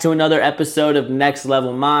To another episode of Next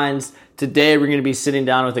Level Minds. Today we're going to be sitting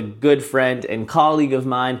down with a good friend and colleague of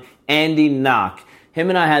mine, Andy Knock. Him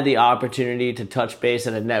and I had the opportunity to touch base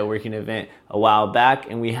at a networking event a while back,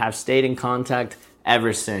 and we have stayed in contact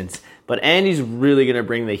ever since. But Andy's really going to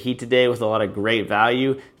bring the heat today with a lot of great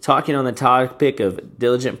value, talking on the topic of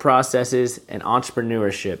diligent processes and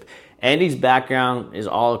entrepreneurship. Andy's background is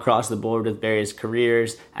all across the board with various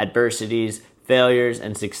careers, adversities, failures,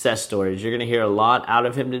 and success stories. You're going to hear a lot out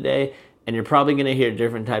of him today, and you're probably going to hear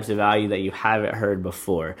different types of value that you haven't heard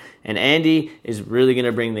before. And Andy is really going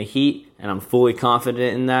to bring the heat, and I'm fully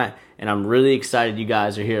confident in that, and I'm really excited you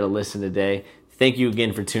guys are here to listen today. Thank you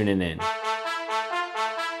again for tuning in.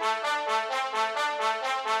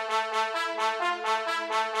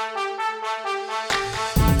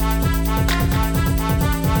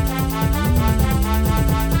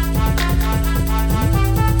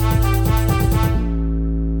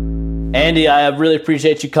 Andy, I really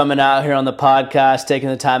appreciate you coming out here on the podcast, taking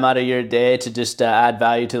the time out of your day to just add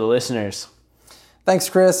value to the listeners. Thanks,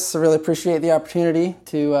 Chris. I really appreciate the opportunity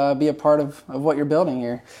to be a part of what you're building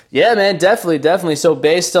here. Yeah, man, definitely. So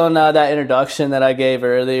based on that introduction that I gave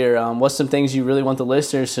earlier, what's some things you really want the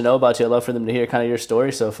listeners to know about you? I'd love for them to hear kind of your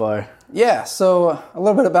story so far. Yeah, so a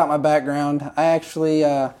little bit about my background. I actually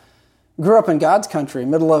grew up in God's country,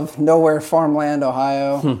 middle of nowhere farmland,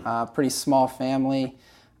 Ohio, pretty small family.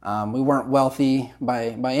 We weren't wealthy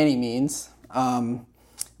by any means.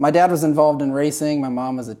 My dad was involved in racing. My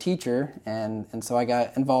mom was a teacher, and so I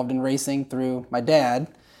got involved in racing through my dad.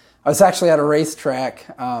 I was actually at a racetrack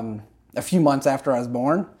a few months after I was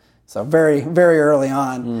born, so very, very early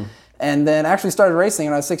on. And then actually started racing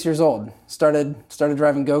when I was 6 years old. Started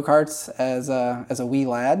driving go-karts as a wee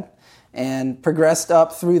lad, and progressed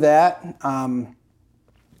up through that.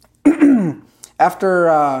 After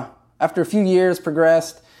a few years,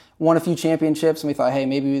 progressed. Won a few championships, and we thought, hey,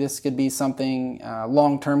 maybe this could be something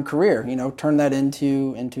long-term career. Turn that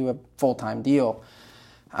into a full-time deal.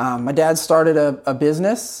 My dad started a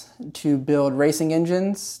business to build racing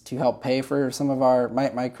engines to help pay for some of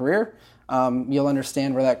my career. You'll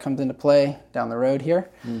understand where that comes into play down the road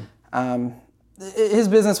here. His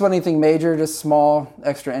business wasn't anything major, just small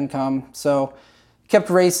extra income. So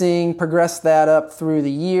kept racing, progressed that up through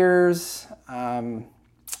the years.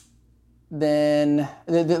 Then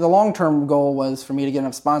the long-term goal was for me to get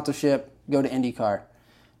enough sponsorship, go to IndyCar.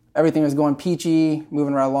 Everything was going peachy,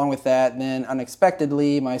 moving right along with that. And then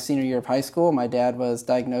unexpectedly, my senior year of high school, my dad was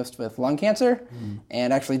diagnosed with lung cancer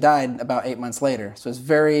and actually died about 8 months later. So it's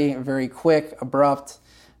very, very quick, abrupt.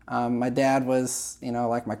 My dad was,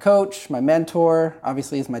 like my coach, my mentor.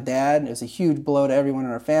 Obviously, he's my dad. It was a huge blow to everyone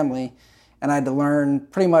in our family. And I had to learn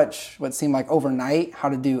pretty much what seemed like overnight how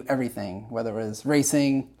to do everything, whether it was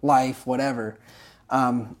racing, life, whatever,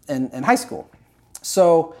 in high school.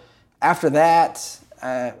 So after that,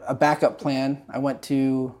 a backup plan, I went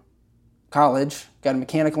to college, got a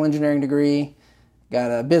mechanical engineering degree, got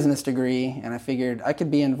a business degree, and I figured I could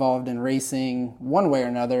be involved in racing one way or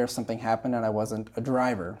another if something happened and I wasn't a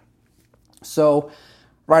driver. So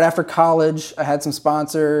right after college, I had some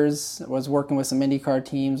sponsors, was working with some IndyCar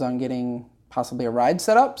teams on getting possibly a ride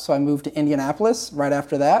set up, so I moved to Indianapolis right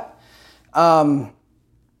after that.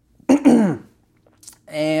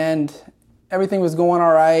 And everything was going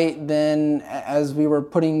all right. Then as we were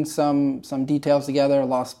putting some details together,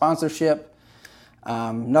 lost sponsorship.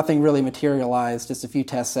 Nothing really materialized, just a few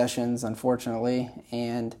test sessions, unfortunately.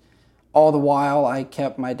 And all the while, I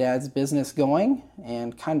kept my dad's business going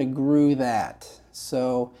and kind of grew that.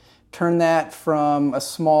 So turned that from a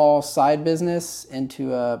small side business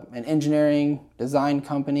into an engineering design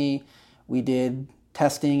company. We did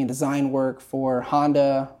testing and design work for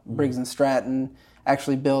Honda, Briggs & Stratton,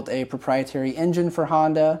 actually built a proprietary engine for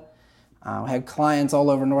Honda. We had clients all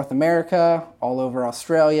over North America, all over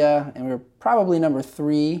Australia, and we were probably number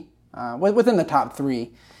 3, within the top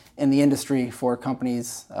 3 in the industry for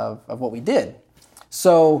companies of what we did.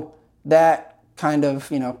 So that kind of,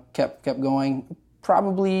 kept going.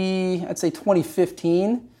 Probably, I'd say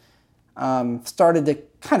 2015, started to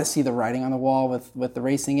kind of see the writing on the wall with the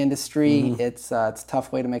racing industry. It's a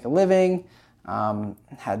tough way to make a living.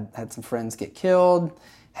 Had some friends get killed.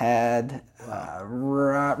 Rides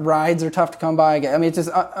are tough to come by. I mean, it's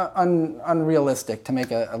just unrealistic to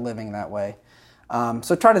make a living that way.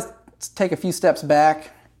 So try to take a few steps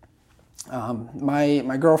back.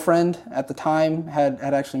 My girlfriend at the time had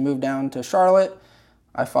actually moved down to Charlotte.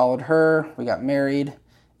 I followed her, we got married,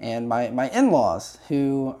 and my in-laws,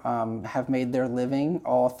 who have made their living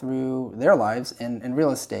all through their lives in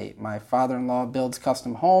real estate. My father-in-law builds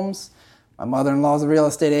custom homes. My mother-in-law is a real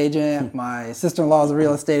estate agent. My sister-in-law is a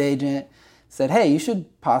real estate agent. said, hey, you should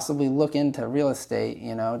possibly look into real estate,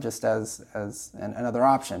 just as another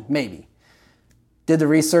option, maybe. Did the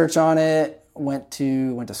research on it, went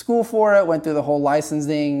to school for it, went through the whole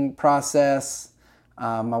licensing process.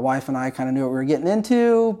 My wife and I kind of knew what we were getting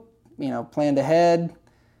into, planned ahead,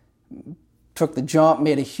 took the jump,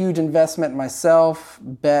 made a huge investment in myself,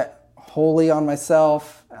 bet wholly on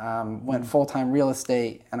myself, went full-time real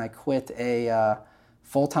estate, and I quit a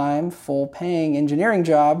full-time, full-paying engineering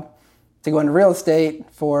job to go into real estate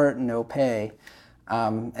for no pay.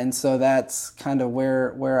 And so that's kind of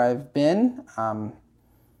where I've been.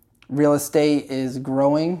 Real estate is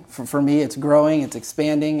growing. For me, it's growing, it's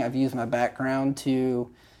expanding. I've used my background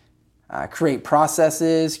to create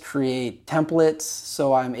processes, create templates,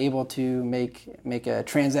 so I'm able to make a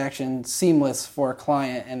transaction seamless for a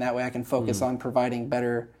client, and that way I can focus on providing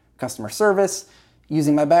better customer service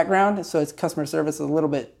using my background. So it's customer service is a little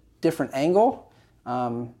bit different angle.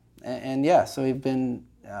 And yeah, so we've been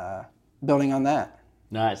building on that.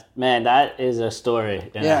 Nice. Man, that is a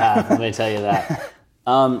story and a half, let me tell you that.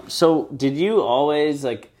 So did you always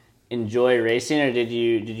enjoy racing, or did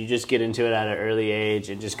you just get into it at an early age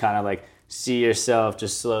and just kind of see yourself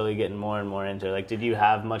just slowly getting more and more into it? Did you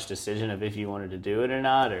have much decision of if you wanted to do it or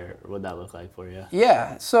not, or what would that look like for you?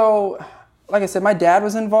 Yeah, so like I said, my dad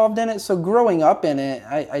was involved in it, so growing up in it,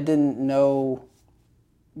 I didn't know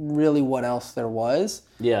really what else there was.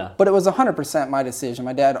 Yeah. But it was 100% my decision.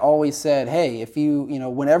 My dad always said, hey, if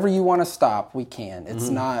whenever you want to stop, we can. It's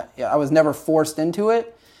not, I was never forced into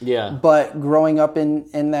it. Yeah. But growing up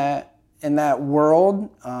in that world,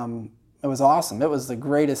 it was awesome. It was the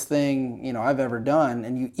greatest thing, I've ever done.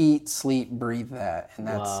 And you eat, sleep, breathe that. And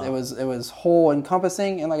it was whole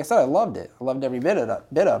encompassing. And like I said, I loved it. I loved every bit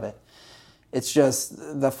of it. It's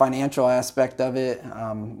just the financial aspect of it.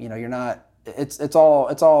 You're not, it's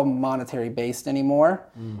all monetary based anymore.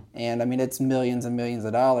 And I mean, it's millions and millions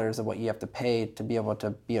of dollars of what you have to pay to be able to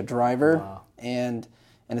be a driver. Wow. And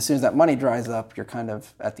as soon as that money dries up, you're kind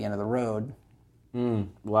of at the end of the road.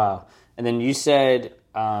 Wow. And then you said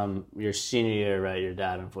your senior year, right? Your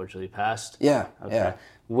dad unfortunately passed. Yeah. Okay. Yeah.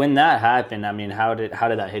 When that happened, I mean, how did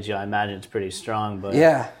that hit you? I imagine it's pretty strong, but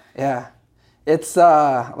yeah. It's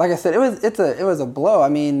like I said, it was a blow. I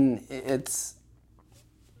mean, it's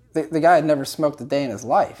the guy had never smoked a day in his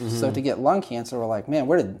life. So to get lung cancer, we're like, man,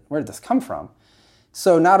 where did this come from?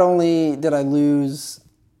 So not only did I lose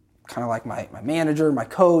kind of like my manager, my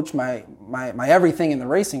coach, my everything in the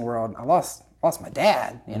racing world, I lost my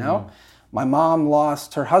dad, My mom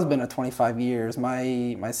lost her husband of 25 years.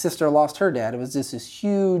 My sister lost her dad. It was just this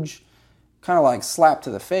huge kind of like slap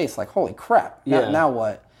to the face, like, holy crap, now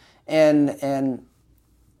what? And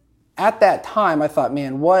at that time, I thought,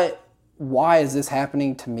 man, why is this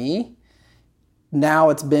happening to me? Now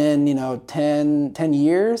it's been, 10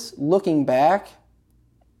 years. Looking back,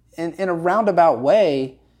 in a roundabout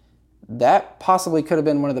way, that possibly could have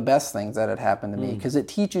been one of the best things that had happened to me, because it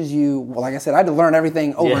teaches you, well, like I said, I had to learn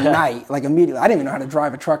everything overnight, like immediately. I didn't even know how to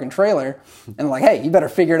drive a truck and trailer, and like, hey, you better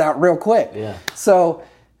figure it out real quick. Yeah. So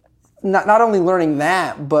not only learning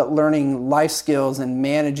that, but learning life skills and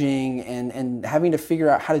managing and having to figure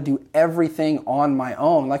out how to do everything on my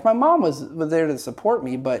own. Like my mom was there to support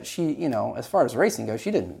me, but she, as far as racing goes, she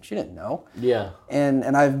didn't know. Yeah.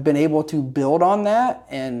 And I've been able to build on that.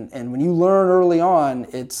 And when you learn early on,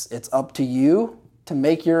 it's up to you to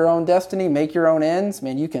make your own destiny, make your own ends.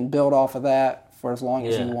 Man, you can build off of that for as long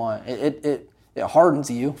as you want. It hardens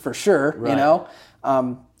you for sure. Right.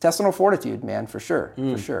 Intestinal fortitude, man, for sure,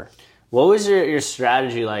 for sure. What was your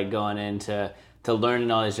strategy like going into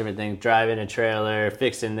learning all these different things, driving a trailer,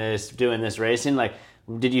 fixing this, doing this racing? Like,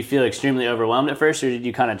 did you feel extremely overwhelmed at first, or did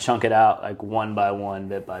you kind of chunk it out like one by one,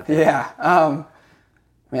 bit by bit? Yeah.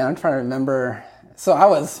 Man, I'm trying to remember. So I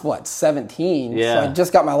was, 17? Yeah. So I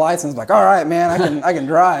just got my license. Like, all right, man, I can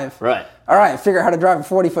drive. Right. All right, figure out how to drive a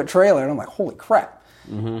 40-foot trailer. And I'm like, holy crap.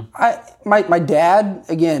 My dad,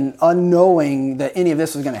 again, unknowing that any of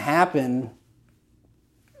this was going to happen,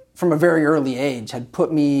 from a very early age, had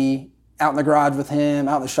put me out in the garage with him,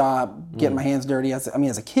 out in the shop, getting my hands dirty. As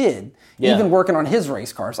a kid, even working on his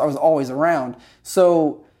race cars, I was always around.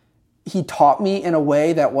 So he taught me in a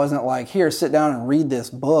way that wasn't like, here, sit down and read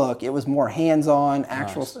this book. It was more hands-on,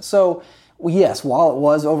 actual. Nice. So yes, while it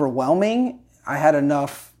was overwhelming, I had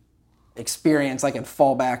enough experience I could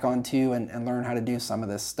fall back onto and learn how to do some of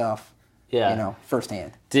this stuff. Yeah.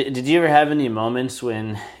 Firsthand. Did you ever have any moments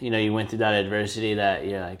when, you went through that adversity that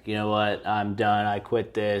you're like, you know what, I'm done, I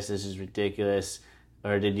quit this is ridiculous,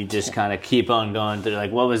 Or did you just kind of keep on going through?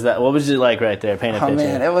 Like, what was that? What was it like right there? Paint a picture. Oh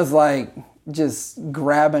man, it was like just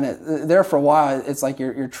grabbing it. There for a while, it's like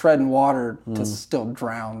you're treading water to still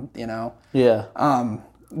drown, you know? Yeah.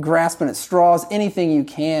 Grasping at straws, anything you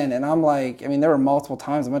can. And I'm like, I mean, there were multiple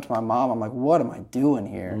times I went to my mom, I'm like, what am I doing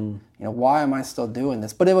here? You know, why am I still doing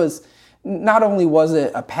this? But it was, not only was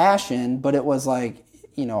it a passion, but it was like,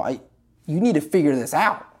 you know, you need to figure this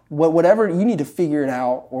out. Whatever, you need to figure it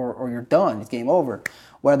out or you're done. It's game over.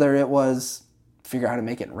 Whether it was figure out how to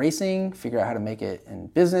make it in racing, figure out how to make it in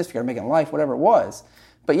business, figure out how to make it in life, whatever it was.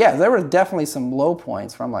 But yeah, there were definitely some low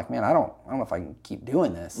points where I'm like, man, I don't know if I can keep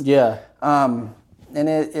doing this. Yeah. And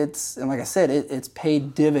it's like I said, it's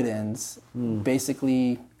paid dividends.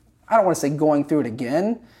 Basically, I don't want to say going through it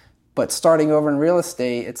again, but starting over in real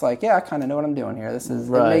estate, it's like, yeah, I kind of know what I'm doing here. This is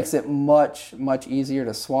It makes it much, much easier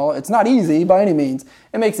to swallow. It's not easy by any means.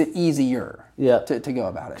 It makes it easier to go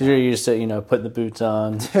about it. Because you're used to, you know, putting the boots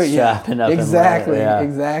on, strapping up. Exactly, and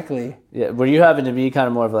exactly. Yeah. Were you having to be kind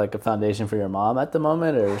of more of like a foundation for your mom at the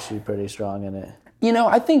moment, or was she pretty strong in it? You know,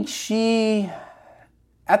 I think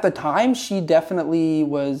at the time, she definitely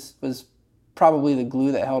was probably the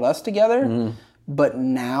glue that held us together. But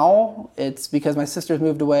now it's because my sister's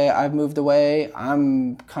moved away, I've moved away.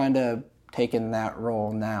 I'm kind of taking that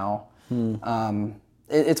role now.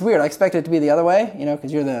 It's weird. I expect it to be the other way, you know,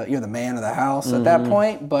 because you're the man of the house at that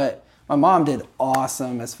point. But my mom did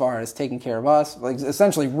awesome as far as taking care of us, like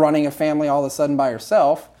essentially running a family all of a sudden by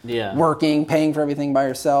herself. Yeah. Working, paying for everything by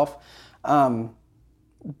herself.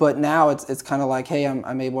 But now it's kind of like, hey,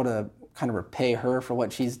 I'm able to kind of repay her for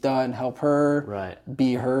what she's done, help her,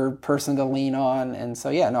 be her person to lean on. And so,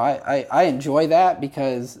 yeah, no, I enjoy that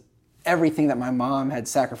because everything that my mom had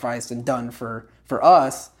sacrificed and done for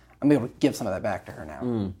us, I'm able to give some of that back to her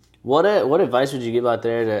now. What advice would you give out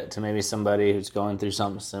there to maybe somebody who's going through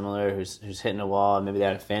something similar, who's hitting a wall, and maybe they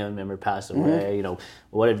had a family member pass away? You know,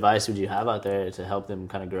 what advice would you have out there to help them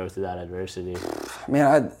kind of grow through that adversity?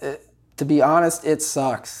 Man, to be honest, it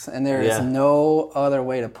sucks, and there is no other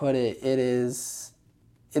way to put it. It is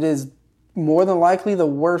more than likely the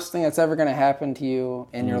worst thing that's ever going to happen to you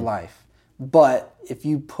in your life. But if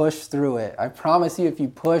you push through it, I promise you, if you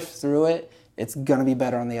push through it, it's going to be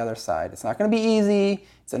better on the other side. It's not going to be easy.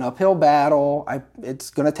 It's an uphill battle.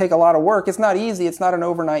 It's going to take a lot of work. It's not easy. It's not an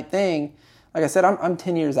overnight thing. Like I said, I'm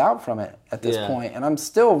 10 years out from it at this point, and I'm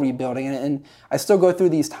still rebuilding it. And I still go through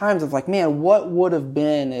these times of like, man, what would have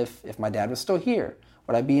been if my dad was still here?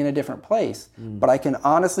 Would I be in a different place? But I can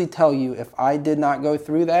honestly tell you, if I did not go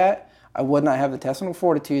through that, I would not have the intestinal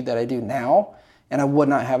fortitude that I do now, and I would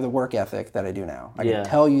not have the work ethic that I do now. I can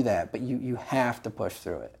tell you that, but you have to push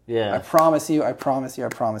through it. I promise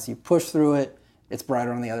you, push through it. It's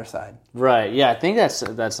brighter on the other side. Right, yeah, I think that's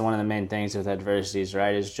one of the main things with adversities,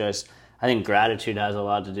 right, is just, I think gratitude has a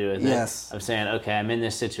lot to do with it. Of saying, okay, I'm in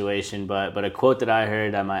this situation, but a quote that I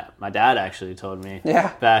heard that my dad actually told me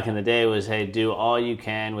back in the day was, hey, do all you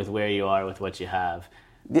can with where you are with what you have.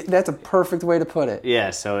 That's a perfect way to put it. Yeah,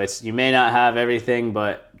 so it's, you may not have everything,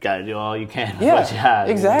 but got to do all you can with what you have.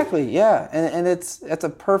 Exactly, and that's a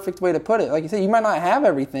perfect way to put it. Like you said, you might not have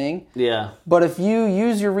everything. But if you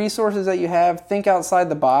use your resources that you have, think outside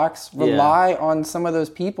the box, rely on some of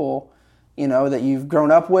those people, you know, that you've grown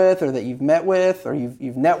up with or that you've met with or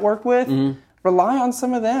you've networked with, rely on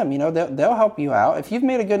some of them. You know, they'll help you out. If you've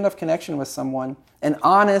made a good enough connection with someone, an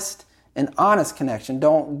honest connection,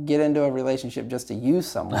 don't get into a relationship just to use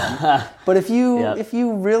someone. But if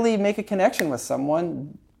you really make a connection with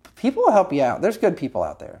someone, people will help you out. There's good people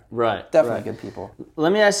out there. Definitely good people.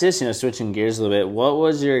 Let me ask this, you know, switching gears a little bit. What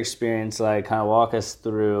was your experience like? Kind of walk us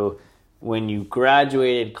through when you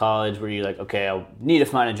graduated college. Were you like, okay, I need to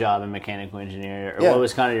find a job in mechanical engineering? Or what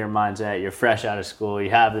was kind of your mindset? You're fresh out of school.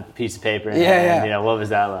 You have the piece of paper in hand. You know, what was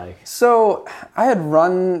that like? So I had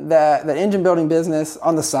run that engine building business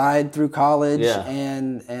on the side through college.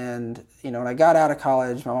 And you know, when I got out of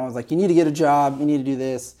college, my mom was like, you need to get a job. You need to do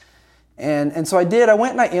this. And so I did. I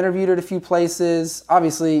went and I interviewed at a few places.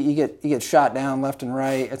 Obviously, you get shot down left and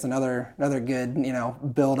right. It's another good, you know,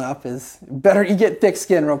 build up is better. You get thick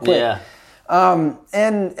skin real quick.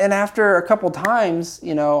 And after a couple times,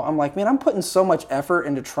 you know, I'm like, man, I'm putting so much effort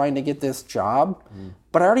into trying to get this job,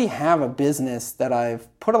 but I already have a business that I've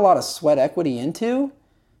put a lot of sweat equity into.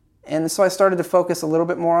 And so I started to focus a little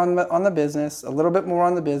bit more on the business,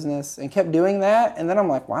 and kept doing that. And then I'm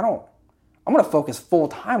like, well, I'm going to focus full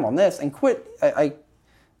time on this and quit. I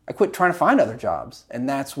quit trying to find other jobs. And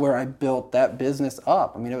that's where I built that business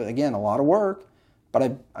up. I mean, it was, again, a lot of work,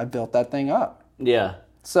 but I built that thing up.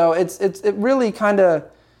 So it really kind of,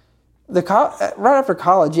 right after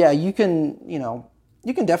college, you can, you know,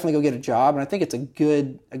 you can definitely go get a job, and I think it's a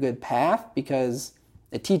good path because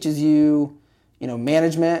it teaches you,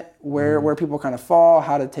 management, where people kind of fall,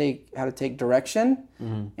 how to take direction,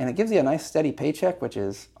 and it gives you a nice steady paycheck, which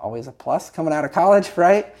is always a plus coming out of college,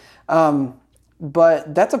 right?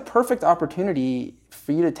 But that's a perfect opportunity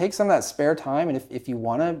for you to take some of that spare time, and if you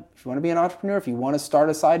want to be an entrepreneur, if you want to start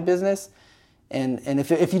a side business, and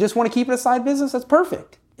if you just want to keep it a side business, that's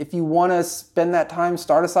perfect. If you want to spend that time,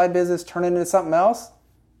 start a side business, turn it into something else,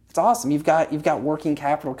 it's awesome. You've got working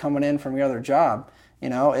capital coming in from your other job.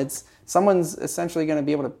 It's someone's essentially going to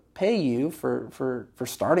be able to pay you for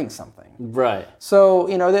starting something. Right. So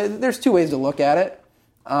there's two ways to look at it.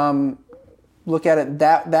 Look at it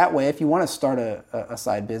that way if you want to start a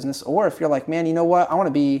side business, or if you're like, man, you know what, I want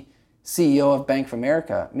to be CEO of Bank of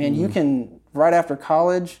America. Man, you can, right after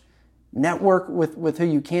college, network with who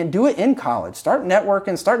you can. Do it in college. Start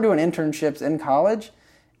networking, start doing internships in college,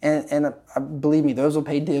 and believe me, those will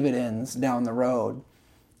pay dividends down the road.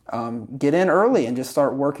 Get in early and just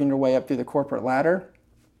start working your way up through the corporate ladder.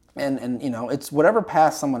 And it's whatever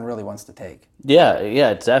path someone really wants to take.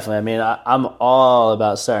 Yeah, definitely. I mean, I'm all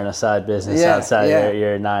about starting a side business outside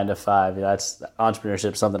your 9 to 5. That's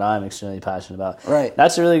entrepreneurship, something I'm extremely passionate about. Right.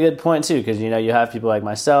 That's a really good point too, because you have people like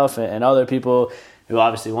myself and other people who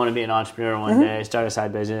obviously want to be an entrepreneur one day, start a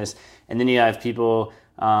side business, and then you have people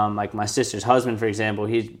like my sister's husband, for example.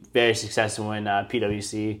 He's very successful in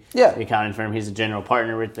PwC, the accounting firm. He's a general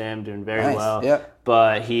partner with them, doing very well. Yeah.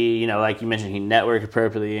 But he, like you mentioned, he networked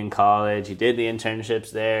appropriately in college. He did the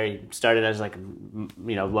internships there. He started as like,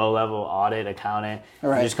 low-level audit accountant.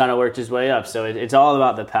 Right. He just kind of worked his way up. So it's all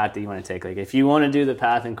about the path that you want to take. Like if you want to do the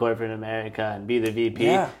path in corporate America and be the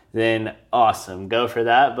VP, then awesome, go for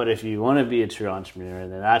that. But if you want to be a true entrepreneur,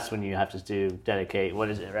 then that's when you have to dedicate,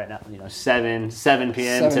 what is it right now? 7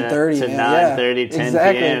 p.m. to 9:30, 10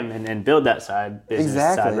 p.m. and build that side business,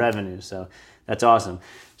 side revenue. So that's awesome.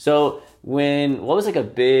 So what was like a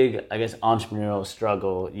big, I guess, entrepreneurial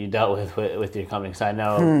struggle you dealt with your company? Because I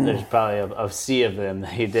know there's probably a sea of them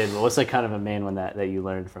that you did, but what's like kind of a main one that you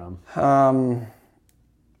learned from?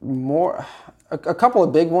 A couple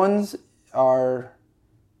of big ones are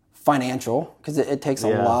financial, because it takes a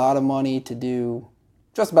lot of money to do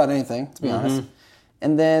just about anything, to be honest.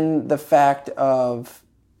 And then the fact of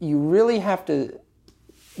you really have to,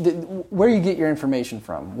 where you get your information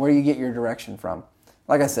from, where you get your direction from.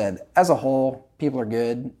 Like I said, as a whole, people are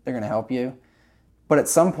good. They're going to help you. But at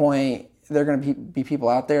some point, there are going to be people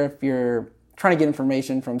out there, if you're trying to get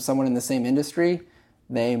information from someone in the same industry,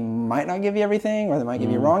 they might not give you everything, or they might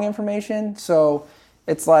give you wrong information. So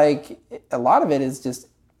it's like a lot of it is just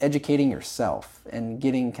educating yourself and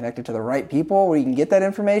getting connected to the right people where you can get that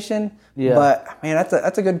information. Yeah. But man,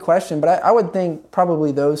 that's a good question. But I would think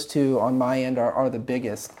probably those two on my end are the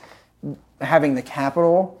biggest. Having the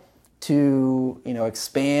capital to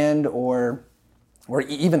expand, or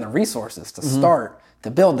even the resources to start, to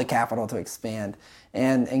build the capital to expand,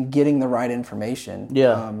 and getting the right information.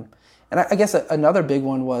 And I guess another big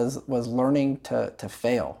one was learning to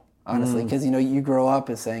fail, honestly, because you grow up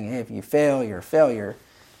as saying, hey, if you fail, you're a failure.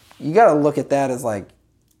 You got to look at that as like,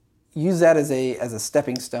 use that as a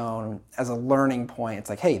stepping stone, as a learning point. It's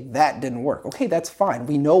like, hey, that didn't work. Okay, that's fine.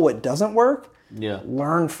 We know what doesn't work.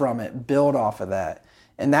 Learn from it, build off of that.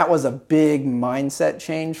 And that was a big mindset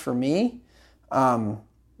change for me.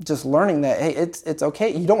 Just learning that, hey, it's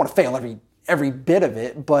okay. You don't want to fail every bit of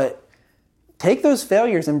it, but take those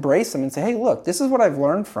failures, embrace them, and say, hey, look, this is what I've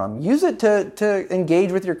learned from. Use it to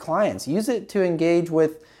engage with your clients. Use it to engage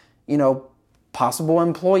with, possible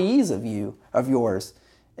employees of yours,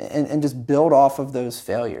 and just build off of those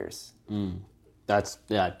failures.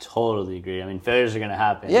 I totally agree. I mean, failures are going to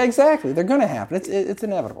happen. Yeah, exactly. They're going to happen. It's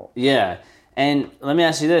inevitable. Yeah. And let me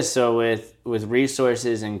ask you this. So with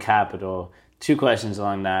resources and capital, 2 questions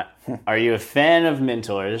along that. Are you a fan of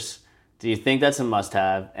mentors? Do you think that's a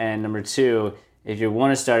must-have? And number 2, if you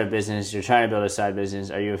want to start a business, you're trying to build a side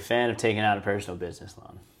business, are you a fan of taking out a personal business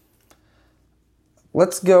loan?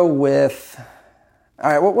 Let's go with...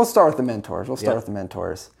 All right, we'll start with the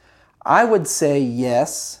mentors. I would say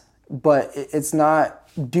yes, but it's not...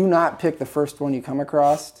 Do not pick the first one you come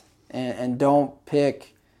across, and don't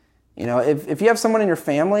pick... if you have someone in your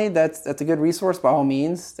family that's a good resource, by all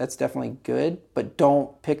means, that's definitely good. But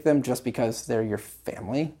don't pick them just because they're your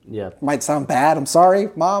family. Yeah, might sound bad. I'm sorry,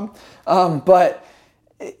 Mom, but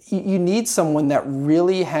you need someone that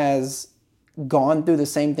really has gone through the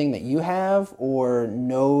same thing that you have, or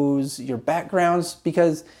knows your backgrounds.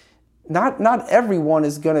 Because not everyone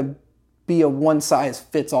is going to be a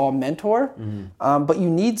one-size-fits-all mentor, but you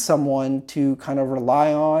need someone to kind of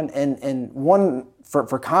rely on. And one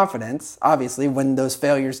for confidence, obviously, when those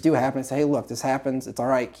failures do happen, say, hey, look, this happens. It's all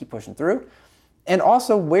right. Keep pushing through. And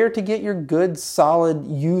also where to get your good, solid,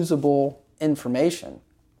 usable information.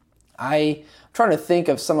 I'm trying to think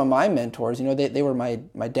of some of my mentors. They were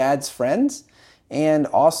my dad's friends, and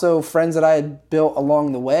also friends that I had built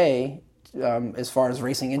along the way as far as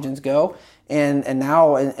racing engines go. And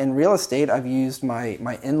now in real estate, I've used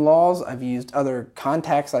my in-laws. I've used other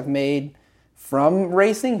contacts I've made from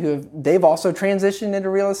racing they've also transitioned into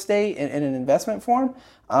real estate in an investment form.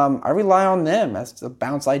 I rely on them as to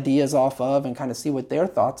bounce ideas off of and kind of see what their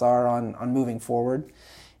thoughts are on moving forward.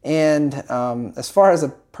 And as far as a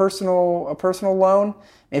personal loan,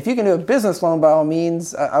 if you can do a business loan, by all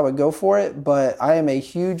means, I would go for it. But I am a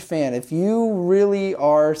huge fan. If you really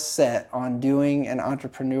are set on doing an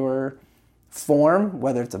entrepreneur form,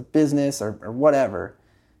 whether it's a business or whatever,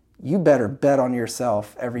 you better bet on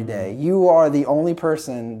yourself every day. You are the only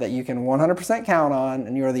person that you can 100% count on,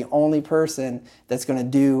 and you are the only person that's going to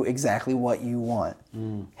do exactly what you want.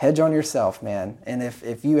 Hedge on yourself, man. And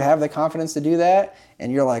if you have the confidence to do that,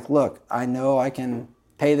 and you're like, look, I know I can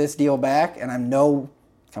pay this deal back, and I know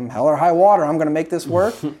come hell or high water, I'm going to make this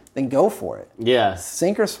work, then go for it. Yeah.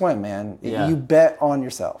 Sink or swim, man. Yeah. You bet on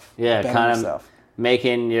yourself. Yeah, bet kind on of yourself.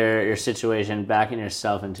 Making your situation, backing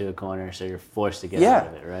yourself into a corner so you're forced to get out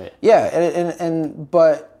of it, right? Yeah,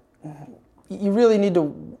 but you really need to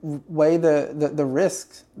weigh the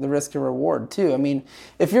risk to reward too. I mean,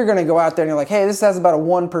 if you're going to go out there and you're like, hey, this has about a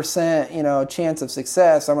 1% chance of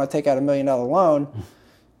success, I'm going to take out $1 million loan.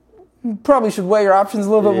 You probably should weigh your options a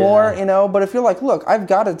little bit more, But if you're like, look, I've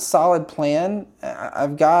got a solid plan,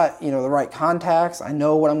 I've got the right contacts, I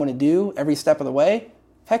know what I'm going to do every step of the way.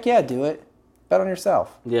 Heck yeah, do it. Bet on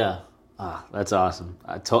yourself. Yeah. That's awesome.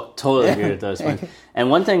 I totally agree with those points. And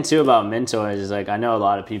one thing too about mentors is I know a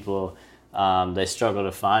lot of people, they struggle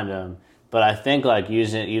to find them, but I think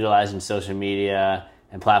utilizing social media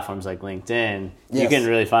and platforms like LinkedIn, you can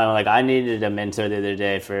really find one. I needed a mentor the other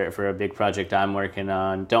day for a big project I'm working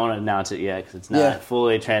on. Don't announce it yet because it's not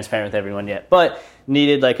fully transparent with everyone yet, but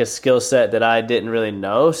needed a skill set that I didn't really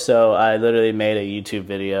know. So I literally made a YouTube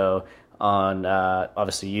video on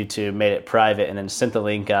obviously YouTube, made it private, and then sent the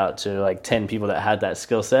link out to 10 people that had that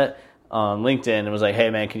skill set on LinkedIn, and was like,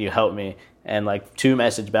 hey man, can you help me? And 2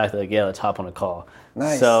 message back, they're like, yeah, let's hop on a call.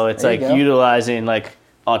 Nice. So it's utilizing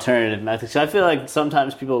alternative methods. I feel like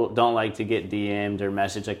sometimes people don't like to get DM'd or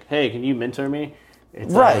messaged hey, can you mentor me?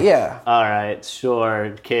 It's right, yeah. All right,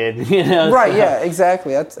 sure, kid. Right, yeah,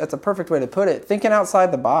 exactly. That's a perfect way to put it. Thinking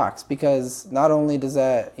outside the box, because not only does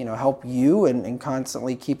that help you and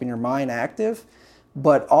constantly keeping your mind active,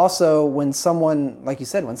 but also when someone, like you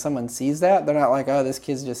said, when someone sees that, they're not like, oh, this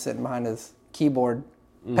kid's just sitting behind his keyboard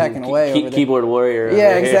packing away over there. Keyboard warrior.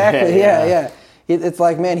 Yeah, exactly. Yeah. It's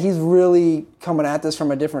like, man, he's really coming at this from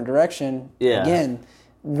a different direction. Yeah. Again,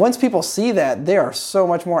 once people see that, they are so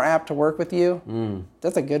much more apt to work with you.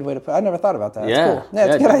 That's a good way to put it. I never thought about that. That's cool. Yeah,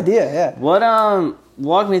 it's a good idea, yeah. What,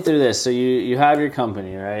 walk me through this. So you have your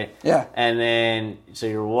company, right? Yeah. And then, so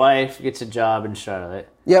your wife gets a job in Charlotte.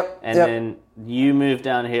 Yep. And then you moved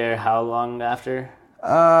down here how long after?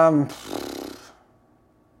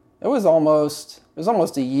 It was almost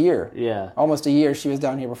a year. Yeah. Almost a year she was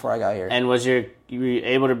down here before I got here. And were you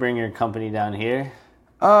able to bring your company down here?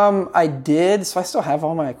 I did, so I still have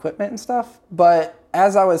all my equipment and stuff, but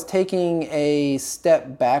as I was taking a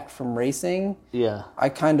step back from racing, I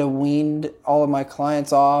kind of weaned all of my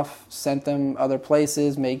clients off, sent them other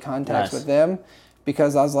places, made contacts with them,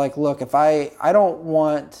 because I was like, look, if I don't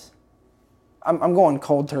want, I'm going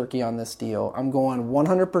cold turkey on this deal. I'm going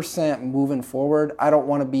 100% moving forward. I don't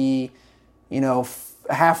want to be,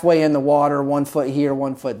 halfway in the water, 1 foot here,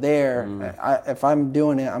 1 foot there. If I'm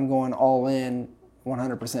doing it, I'm going all in,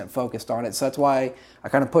 100% focused on it. So that's why I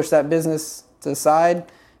kind of pushed that business to the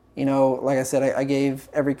side. Like I said, I gave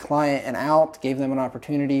every client an out, gave them an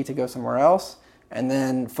opportunity to go somewhere else, and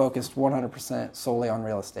then focused 100% solely on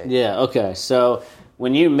real estate. Yeah, okay. So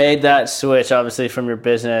when you made that switch, obviously, from your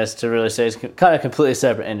business to real estate, it's kind of completely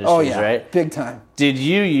separate industries, right? Big time. Did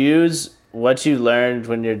you use what you learned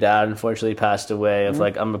when your dad unfortunately passed away of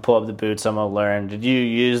I'm going to pull up the boots, I'm going to learn? Did you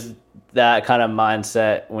use that kind of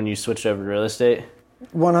mindset when you switched over to real estate?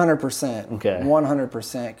 100%. Okay.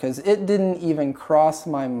 100%. Because it didn't even cross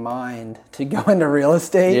my mind to go into real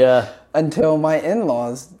estate until my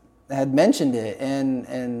in-laws had mentioned it.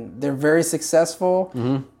 And they're very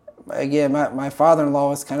successful. Again, my father-in-law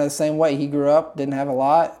was kind of the same way. He grew up, didn't have a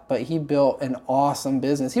lot, but he built an awesome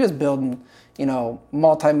business. He was building,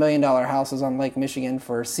 multi-million-dollar houses on Lake Michigan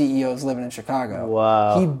for CEOs living in Chicago.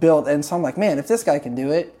 Wow. He built, and so I'm like, man, if this guy can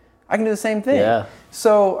do it, I can do the same thing. Yeah.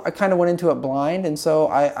 So I kind of went into it blind, and so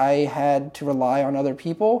I had to rely on other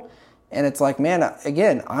people. And it's like, man,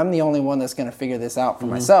 again, I'm the only one that's going to figure this out for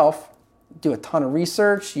myself. Do a ton of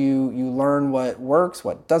research. You learn what works,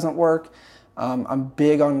 what doesn't work. I'm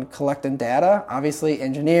big on collecting data, obviously,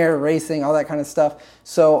 engineer, racing, all that kind of stuff.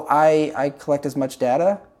 So I collect as much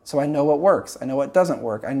data so I know what works. I know what doesn't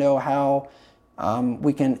work. I know how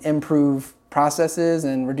we can improve processes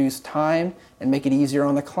and reduce time and make it easier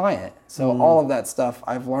on the client. So all of that stuff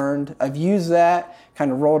I've learned. I've used that,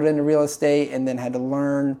 kind of rolled it into real estate, and then had to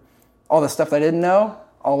learn all the stuff that I didn't know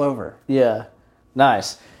all over. Yeah.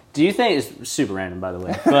 Nice. Do you think, it's super random by the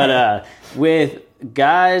way, but with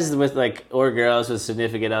guys with like, or girls with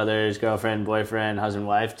significant others, girlfriend, boyfriend, husband,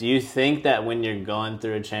 wife, do you think that when you're going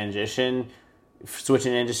through a transition,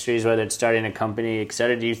 switching industries, whether it's starting a company, et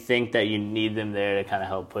cetera, do you think that you need them there to kind of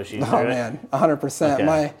help push you through it? Oh man, 100%.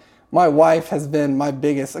 Okay. My wife has been my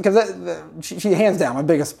biggest, because she hands down my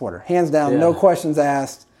biggest supporter, hands down, no questions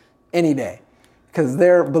asked, any day. Because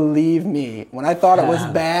believe me, when I thought it was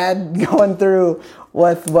bad going through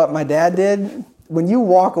what my dad did, when you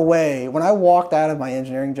walk away, when I walked out of my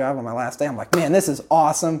engineering job on my last day, I'm like, man, this is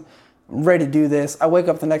awesome. I'm ready to do this. I wake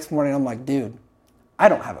up the next morning, I'm like, dude, I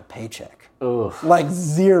don't have a paycheck. Oof. Like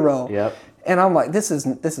zero. Yep. And I'm like, this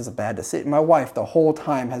is a bad decision. My wife the whole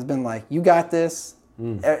time has been like, you got this.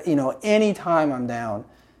 You know, anytime I'm down,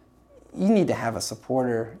 you need to have a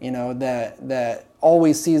supporter, you know, that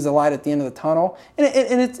always sees the light at the end of the tunnel. And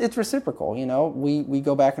it's reciprocal, you know. We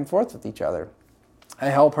go back and forth with each other. I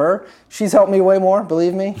help her. She's helped me way more,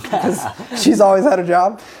 believe me, because she's always had a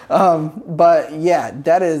job. But yeah,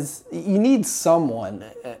 you need someone.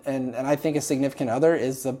 And I think a significant other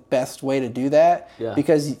is the best way to do that. Yeah.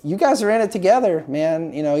 Because you guys are in it together,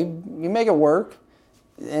 man. You know, you make it work.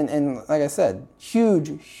 And like I said,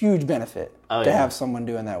 huge benefit to have someone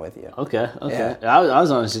doing that with you. Okay. Yeah. I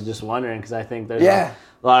was honestly just wondering because I think there's a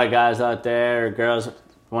lot of guys out there, or girls,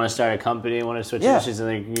 want to start a company, want to switch industries,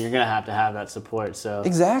 and you're going to have that support. So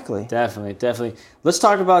exactly. Definitely. Let's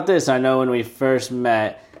talk about this. I know when we first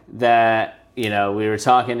met that, you know, we were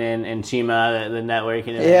talking in Chima, the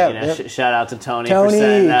networking event. Shout out to Tony for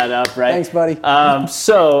setting that up, right? Thanks, buddy.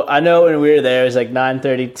 So I know when we were there, it was like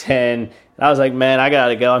 9:30, 10. I was like, man, I got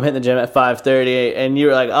to go. I'm hitting the gym at 5:30. And you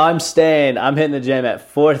were like, oh, I'm staying. I'm hitting the gym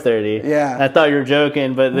at 4:30. Yeah. And I thought you were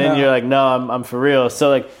joking, but then you're like, no, I'm for real. So,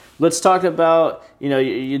 like, let's talk about, you know,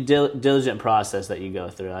 your diligent process that you go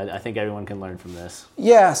through. I think everyone can learn from this.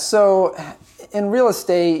 Yeah, so in real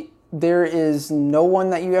estate, there is no one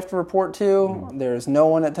that you have to report to. There's no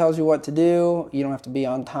one that tells you what to do. You don't have to be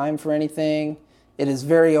on time for anything. It is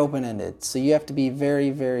very open-ended, so you have to be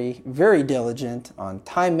very, very, very diligent on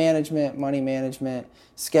time management, money management,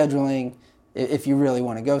 scheduling, if you really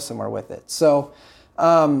want to go somewhere with it. So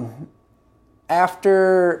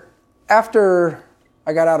after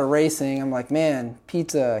I got out of racing, I'm like, man,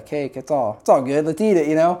 pizza, cake, it's all good. Let's eat it,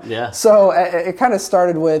 you know? Yeah. So it kind of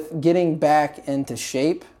started with getting back into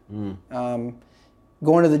shape, going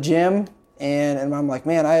to the gym, and I'm like,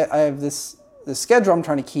 man, I have this schedule I'm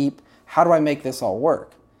trying to keep. How do I make this all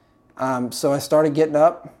work? So I started getting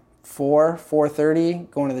up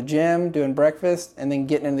 4:30, going to the gym, doing breakfast, and then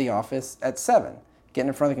getting into the office at 7. Getting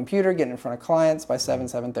in front of the computer, getting in front of clients by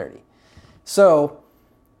 7:30. So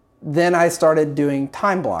then I started doing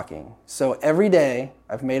time blocking. So every day,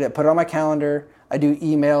 I've put it on my calendar. I do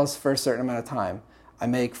emails for a certain amount of time. I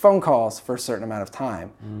make phone calls for a certain amount of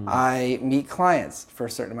time. I meet clients for a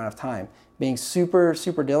certain amount of time. Being super,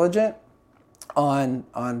 super diligent on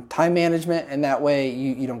time management, and that way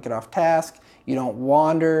you don't get off task, you don't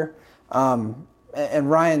wander. And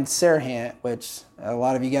Ryan Serhant, which a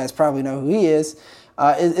lot of you guys probably know who he is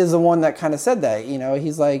the one that kind of said that. You know,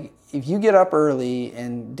 he's like, if you get up early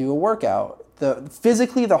and do a workout,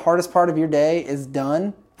 physically the hardest part of your day is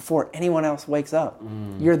done before anyone else wakes up.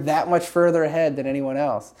 You're that much further ahead than anyone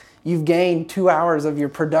else. You've gained 2 hours of your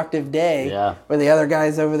productive day where the other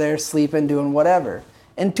guy's over there sleeping, doing whatever.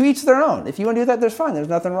 And to each their own. If you want to do that, there's fine. There's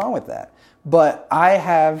nothing wrong with that. But I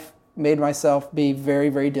have made myself be very,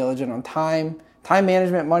 very diligent on time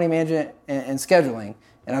management, money management, and scheduling.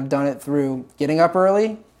 And I've done it through getting up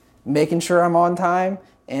early, making sure I'm on time,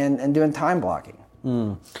 and doing time blocking.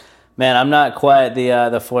 Man, I'm not quite the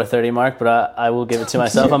 4:30 mark, but I will give it to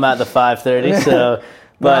myself. I'm at the 5:30, so...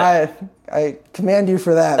 But I commend you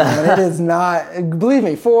for that, man. It is not, believe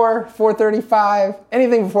me, 4:35,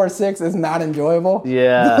 anything before 6 is not enjoyable.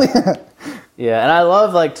 Yeah. Yeah, and I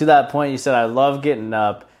love, like, to that point you said, I love getting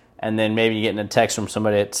up and then maybe getting a text from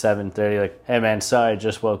somebody at 7:30, like, hey, man, sorry, I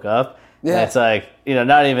just woke up. Yeah. And it's like,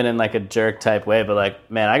 not even in like a jerk type way, but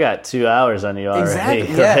like, man, I got 2 hours on you already.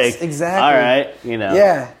 Exactly. Yes, like, exactly. All right.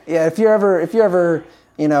 Yeah. Yeah. If you're ever,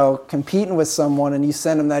 competing with someone and you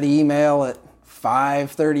send them that email at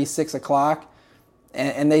 5:30, 6 o'clock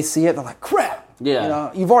and they see it, they're like, crap.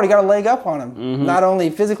 Yeah. You've already got a leg up on them. Not only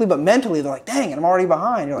physically, but mentally. They're like, dang it, I'm already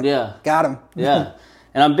behind. You're like, got him. Yeah.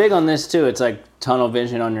 And I'm big on this too. It's like tunnel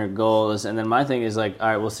vision on your goals. And then my thing is like, all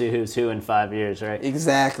right, we'll see who's who in 5 years, right?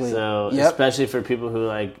 Exactly. So especially for people who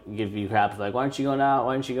like give you crap, like, why aren't you going out?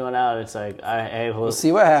 Why aren't you going out? It's like, hey, we'll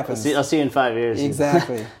see what happens. I'll see you in 5 years.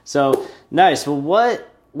 Exactly. So nice. Well,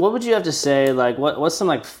 what would you have to say? Like, what's some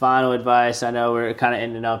like final advice? I know we're kind of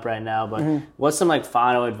ending up right now, but what's some like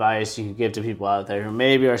final advice you could give to people out there who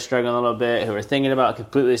maybe are struggling a little bit, who are thinking about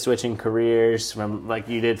completely switching careers from like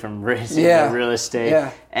you did from racing to real estate,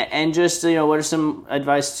 and just what are some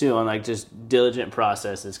advice too on like just diligent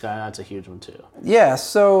processes? That's a huge one too. Yeah.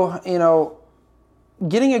 So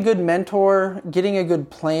getting a good mentor, getting a good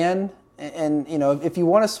plan. And if you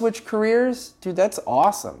want to switch careers, dude, that's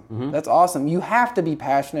awesome. That's awesome. You have to be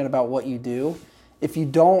passionate about what you do. If you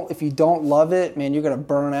don't love it, man, you're gonna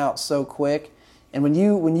burn out so quick. And when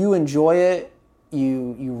you enjoy it,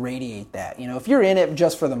 you radiate that. If you're in it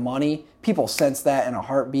just for the money, people sense that in a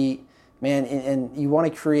heartbeat, man. And you want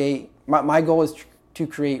to create. My goal is to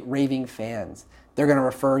create raving fans. They're gonna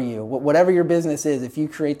refer you. Whatever your business is, if you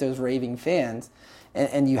create those raving fans,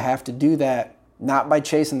 and you have to do that. Not by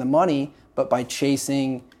chasing the money, but by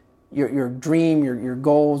chasing your dream, your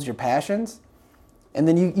goals, your passions. And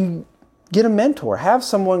then you get a mentor. Have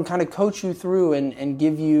someone kind of coach you through and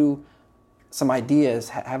give you some ideas,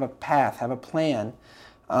 have a path, have a plan.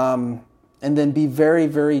 And then be very,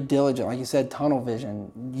 very diligent. Like you said, tunnel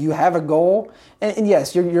vision. You have a goal. And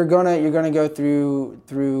yes, you're gonna go through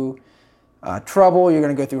trouble, you're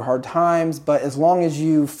gonna go through hard times, but as long as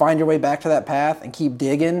you find your way back to that path and keep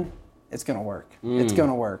digging, it's going to work. It's going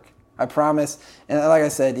to work. I promise. And like I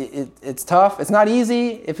said, it's tough. It's not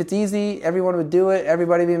easy. If it's easy, everyone would do it.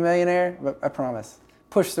 Everybody would be a millionaire. But I promise.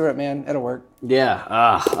 Push through it, man. It'll work. Yeah.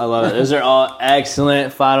 I love it. Those are all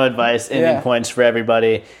excellent final advice, ending points for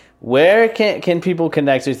everybody. Where can people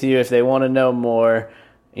connect with you if they want to know more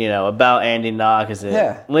about Andy Nock? Is it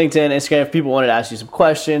LinkedIn, Instagram? If people wanted to ask you some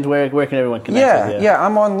questions, where can everyone connect with you? Yeah,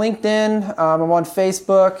 I'm on LinkedIn. I'm on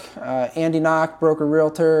Facebook, Andy Nock, Broker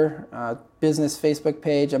Realtor, business Facebook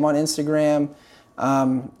page. I'm on Instagram.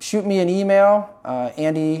 Shoot me an email,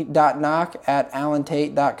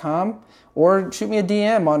 andy.nock@allentate.com, or shoot me a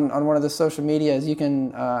DM on one of the social medias. You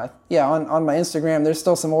can, on my Instagram, there's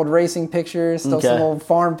still some old racing pictures, some old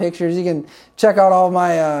farm pictures. You can check out all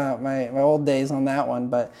my my old days on that one.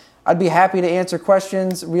 But I'd be happy to answer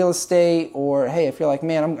questions, real estate, or hey, if you're like,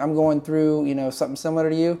 man, I'm going through something similar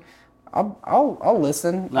to you, I'll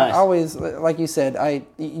listen. Nice. I always, like you said, I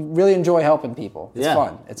really enjoy helping people. It's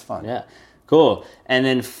fun. It's fun. Yeah, cool. And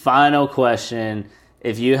then final question: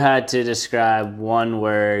 if you had to describe one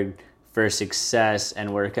word for success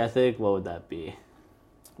and work ethic, what would that be?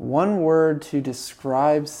 One word to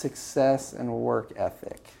describe success and work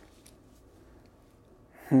ethic.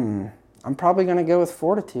 I'm probably going to go with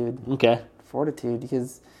fortitude. Okay. Fortitude,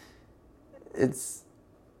 because it's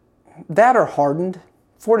that or hardened.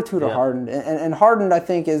 Fortitude or hardened. And hardened, I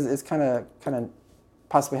think, is kind of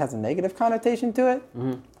possibly has a negative connotation to it.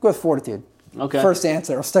 Go with fortitude. Okay. First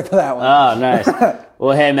answer. I'll stick with that one. Oh, nice.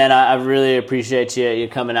 Well, hey, man, I really appreciate you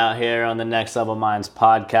coming out here on the Next Level Minds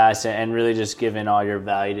podcast and really just giving all your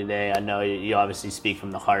value today. I know you obviously speak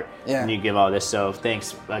from the heart when you give all this. So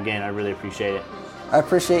thanks again. I really appreciate it. I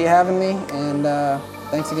appreciate you having me, and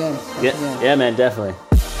thanks again. Yeah, man, definitely.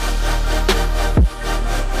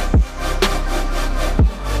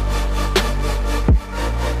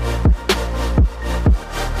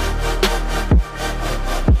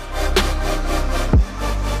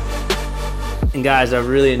 And guys, I've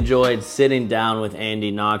really enjoyed sitting down with Andy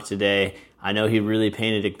Nock today. I know he really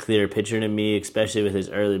painted a clear picture to me, especially with his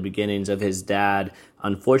early beginnings of his dad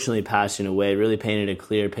unfortunately passing away. Really painted a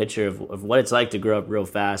clear picture of what it's like to grow up real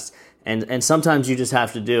fast. And sometimes you just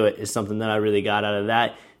have to do it, is something that I really got out of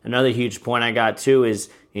that. Another huge point I got too is,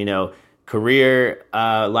 career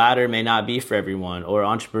ladder may not be for everyone, or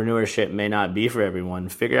entrepreneurship may not be for everyone.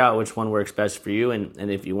 Figure out which one works best for you, and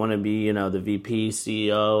if you want to be, the VP,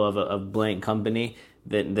 CEO of a blank company,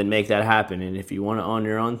 then make that happen. And if you want to own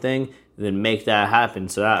your own thing, then make that happen.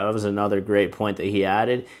 So that was another great point that he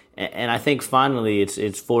added. And I think finally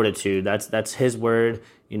it's fortitude. That's his word,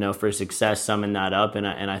 for success, summing that up, and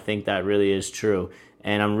I think that really is true.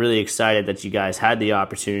 And I'm really excited that you guys had the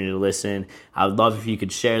opportunity to listen. I would love if you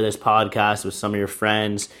could share this podcast with some of your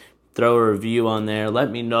friends. throw a review on there.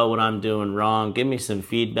 Let me know what I'm doing wrong. Give me some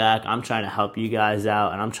feedback. I'm trying to help you guys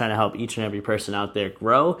out, and I'm trying to help each and every person out there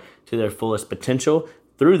grow to their fullest potential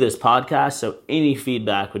through this podcast. So any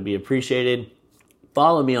feedback would be appreciated.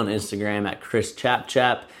 Follow me on Instagram at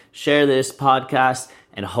ChrisChapChap. Share this podcast,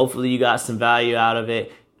 and hopefully you got some value out of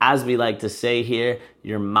it. As we like to say here,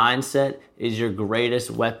 your mindset is your greatest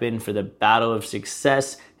weapon for the battle of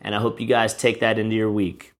success, and I hope you guys take that into your week.